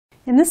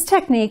In this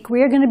technique,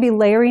 we are going to be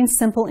layering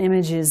simple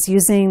images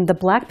using the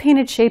black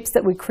painted shapes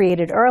that we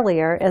created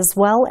earlier, as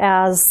well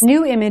as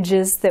new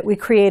images that we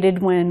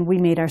created when we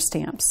made our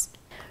stamps.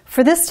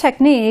 For this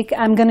technique,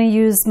 I'm going to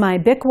use my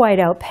Bic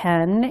whiteout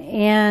pen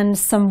and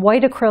some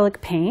white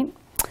acrylic paint.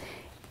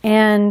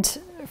 And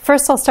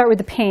first I'll start with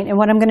the paint, and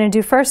what I'm going to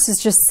do first is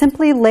just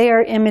simply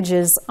layer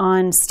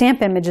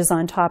stamp images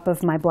on top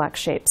of my black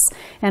shapes.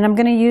 And I'm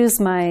going to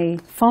use my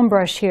foam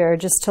brush here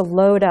just to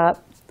load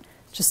up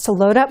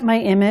my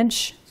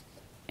image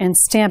and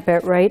stamp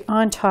it right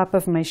on top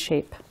of my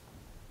shape.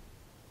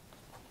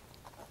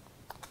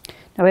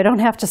 Now I don't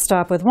have to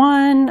stop with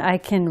one. I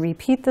can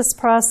repeat this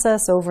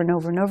process over and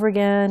over and over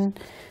again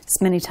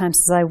as many times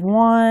as I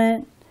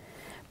want.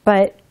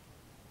 But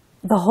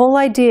the whole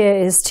idea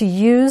is to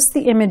use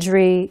the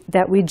imagery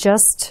that we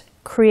just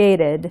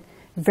created,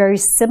 very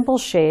simple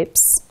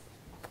shapes,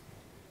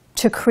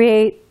 to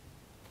create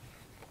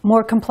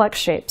more complex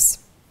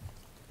shapes.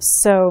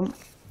 So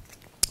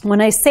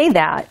when I say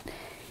that,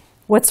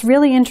 what's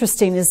really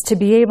interesting is to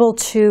be able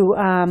to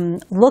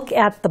look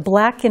at the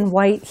black and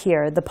white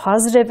here, the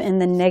positive and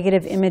the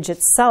negative image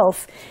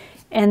itself,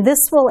 and this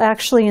will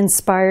actually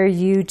inspire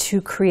you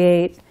to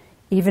create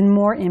even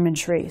more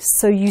imagery.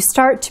 So you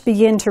start to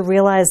begin to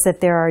realize that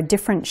there are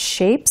different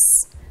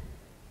shapes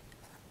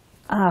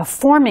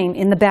forming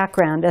in the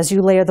background as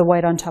you layer the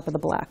white on top of the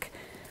black.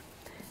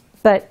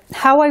 But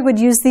how I would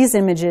use these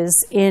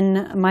images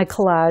in my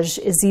collage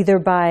is either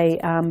by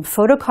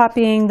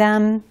photocopying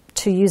them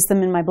to use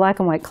them in my black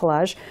and white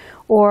collage,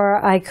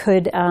 or I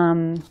could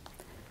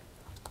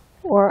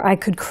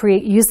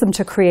use them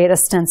to create a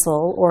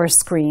stencil or a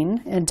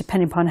screen, and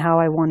depending upon how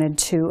I wanted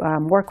to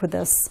work with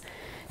this.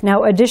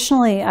 Now,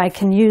 additionally, I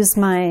can use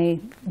my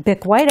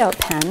Bic whiteout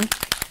pen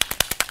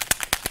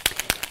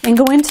and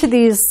go into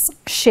these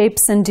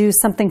shapes and do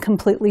something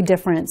completely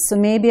different. So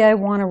maybe I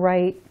want to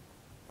write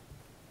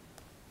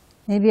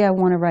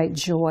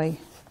joy.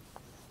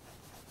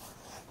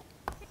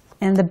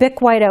 And the Bic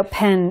whiteout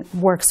pen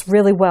works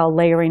really well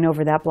layering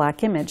over that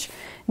black image.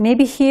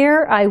 Maybe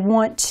here I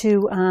want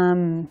to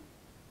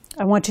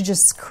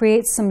just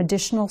create some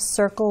additional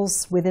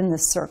circles within the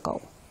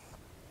circle.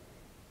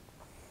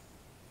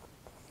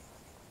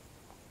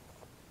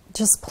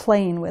 Just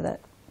playing with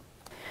it.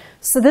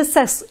 So this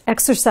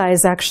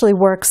exercise actually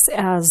works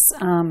as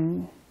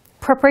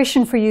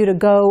preparation for you to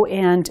go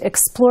and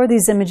explore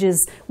these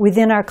images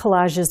within our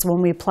collages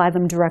when we apply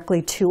them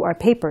directly to our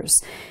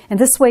papers. And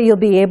this way you'll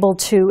be able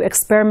to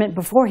experiment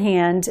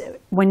beforehand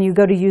when you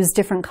go to use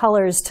different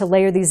colors to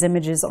layer these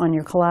images on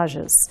your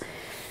collages.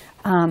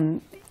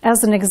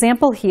 As an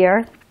example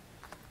here,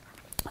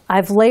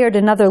 I've layered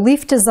another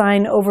leaf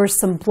design over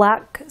some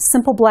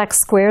simple black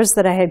squares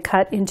that I had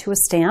cut into a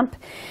stamp.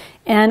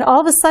 And all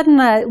of a sudden,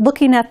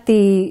 looking at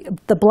the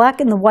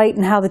black and the white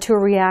and how the two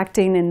are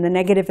reacting in the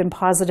negative and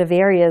positive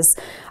areas,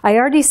 I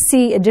already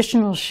see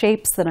additional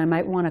shapes that I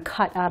might want to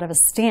cut out of a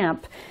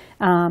stamp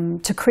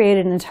to create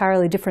an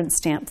entirely different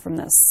stamp from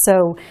this.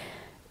 So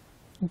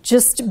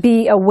just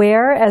be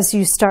aware as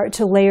you start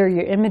to layer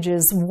your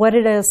images what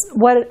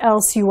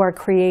else you are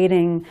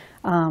creating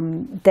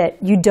that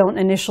you don't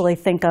initially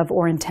think of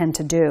or intend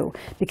to do,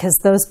 because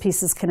those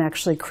pieces can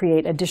actually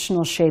create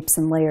additional shapes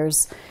and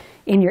layers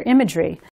in your imagery.